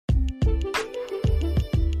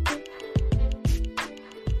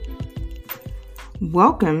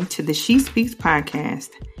Welcome to the She Speaks podcast.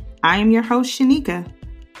 I am your host, Shanika,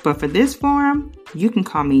 but for this forum, you can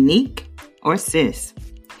call me Neek or Sis.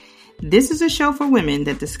 This is a show for women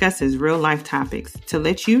that discusses real life topics to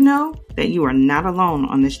let you know that you are not alone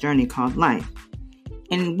on this journey called life.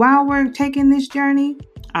 And while we're taking this journey,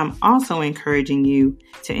 I'm also encouraging you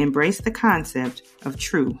to embrace the concept of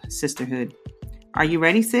true sisterhood. Are you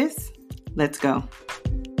ready, sis? Let's go.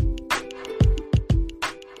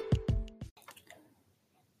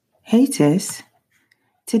 Hey, sis.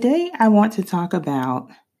 Today I want to talk about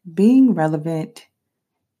being relevant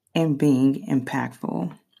and being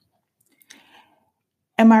impactful.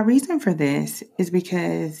 And my reason for this is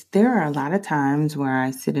because there are a lot of times where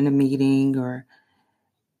I sit in a meeting or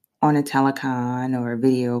on a telecon or a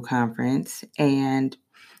video conference, and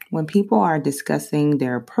when people are discussing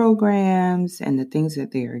their programs and the things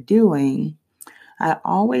that they are doing, I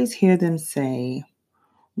always hear them say,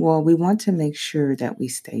 well, we want to make sure that we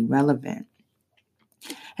stay relevant.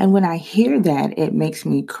 And when I hear that, it makes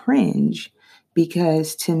me cringe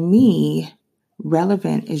because to me,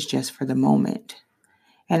 relevant is just for the moment.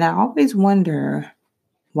 And I always wonder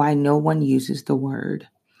why no one uses the word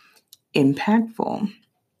impactful.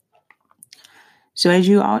 So as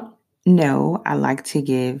you all know, I like to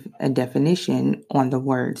give a definition on the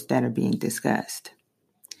words that are being discussed.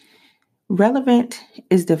 Relevant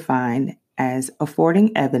is defined as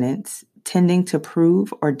affording evidence tending to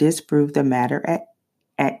prove or disprove the matter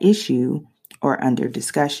at issue or under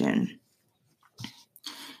discussion.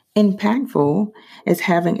 Impactful is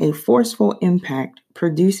having a forceful impact,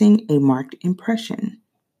 producing a marked impression.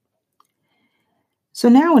 So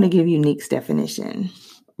now I want to give you Neek's definition.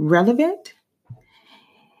 Relevant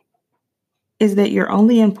is that you're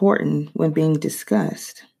only important when being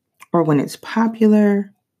discussed, or when it's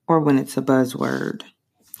popular, or when it's a buzzword.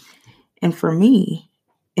 And for me,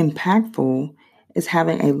 impactful is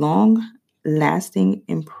having a long-lasting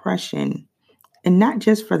impression, and not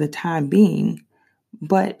just for the time being,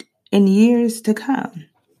 but in years to come.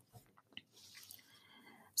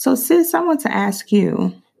 So sis, I want to ask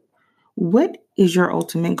you, what is your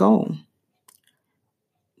ultimate goal?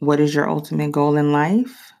 What is your ultimate goal in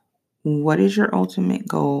life? What is your ultimate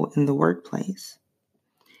goal in the workplace?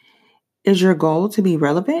 Is your goal to be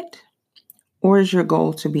relevant, or is your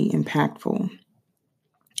goal to be impactful?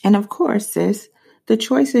 And of course, sis, the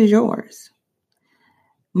choice is yours.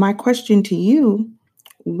 My question to you,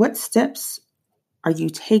 what steps are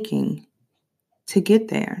you taking to get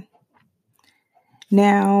there?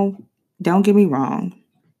 Now, don't get me wrong.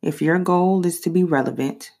 If your goal is to be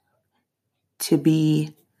relevant, to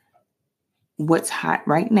be what's hot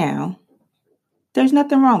right now, there's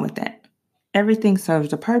nothing wrong with that. Everything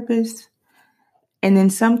serves a purpose. And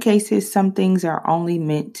in some cases, some things are only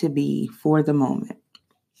meant to be for the moment.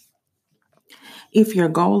 If your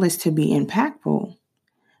goal is to be impactful,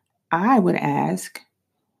 I would ask,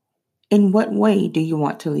 in what way do you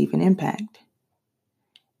want to leave an impact?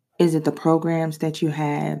 Is it the programs that you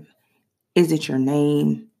have? Is it your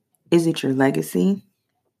name? Is it your legacy?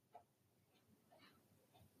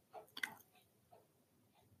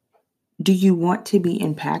 Do you want to be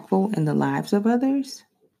impactful in the lives of others?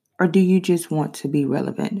 Or do you just want to be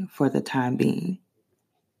relevant for the time being?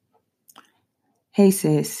 Hey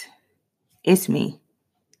sis, it's me.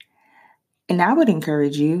 And I would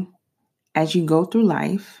encourage you, as you go through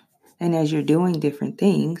life and as you're doing different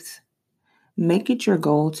things, make it your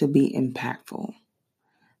goal to be impactful.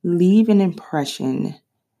 Leave an impression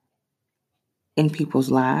in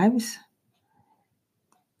people's lives,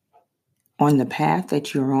 on the path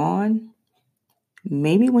that you're on.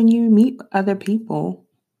 Maybe when you meet other people,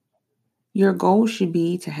 your goal should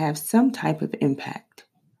be to have some type of impact.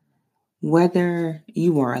 Whether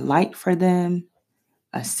you are a light for them,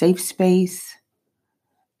 a safe space,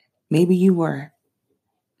 maybe you were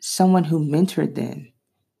someone who mentored them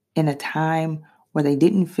in a time where they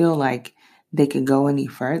didn't feel like they could go any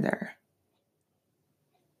further.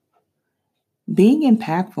 Being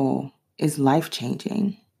impactful is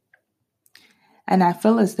life-changing. And I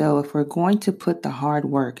feel as though if we're going to put the hard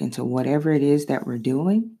work into whatever it is that we're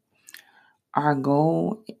doing, our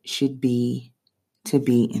goal should be to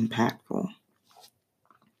be impactful.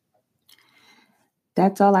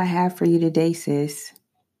 That's all I have for you today, sis.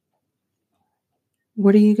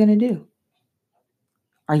 What are you going to do?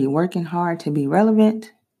 Are you working hard to be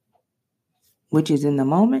relevant, which is in the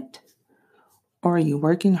moment? Or are you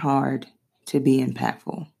working hard to be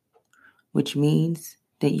impactful, which means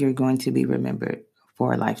that you're going to be remembered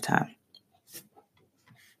for a lifetime?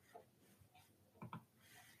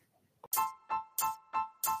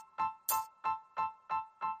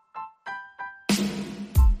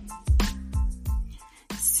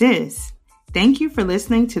 Sis, thank you for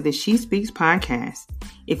listening to the She Speaks podcast.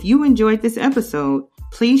 If you enjoyed this episode,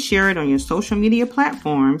 please share it on your social media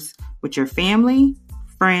platforms with your family,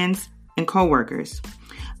 friends, and coworkers.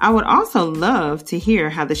 I would also love to hear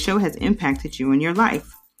how the show has impacted you in your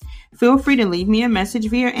life. Feel free to leave me a message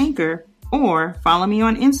via Anchor or follow me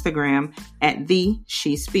on Instagram at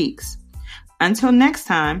 @SheSpeaks. Until next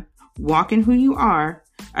time, walk in who you are,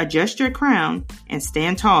 adjust your crown, and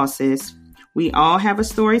stand tall, sis. We all have a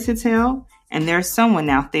story to tell, and there's someone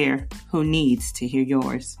out there who needs to hear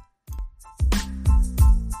yours.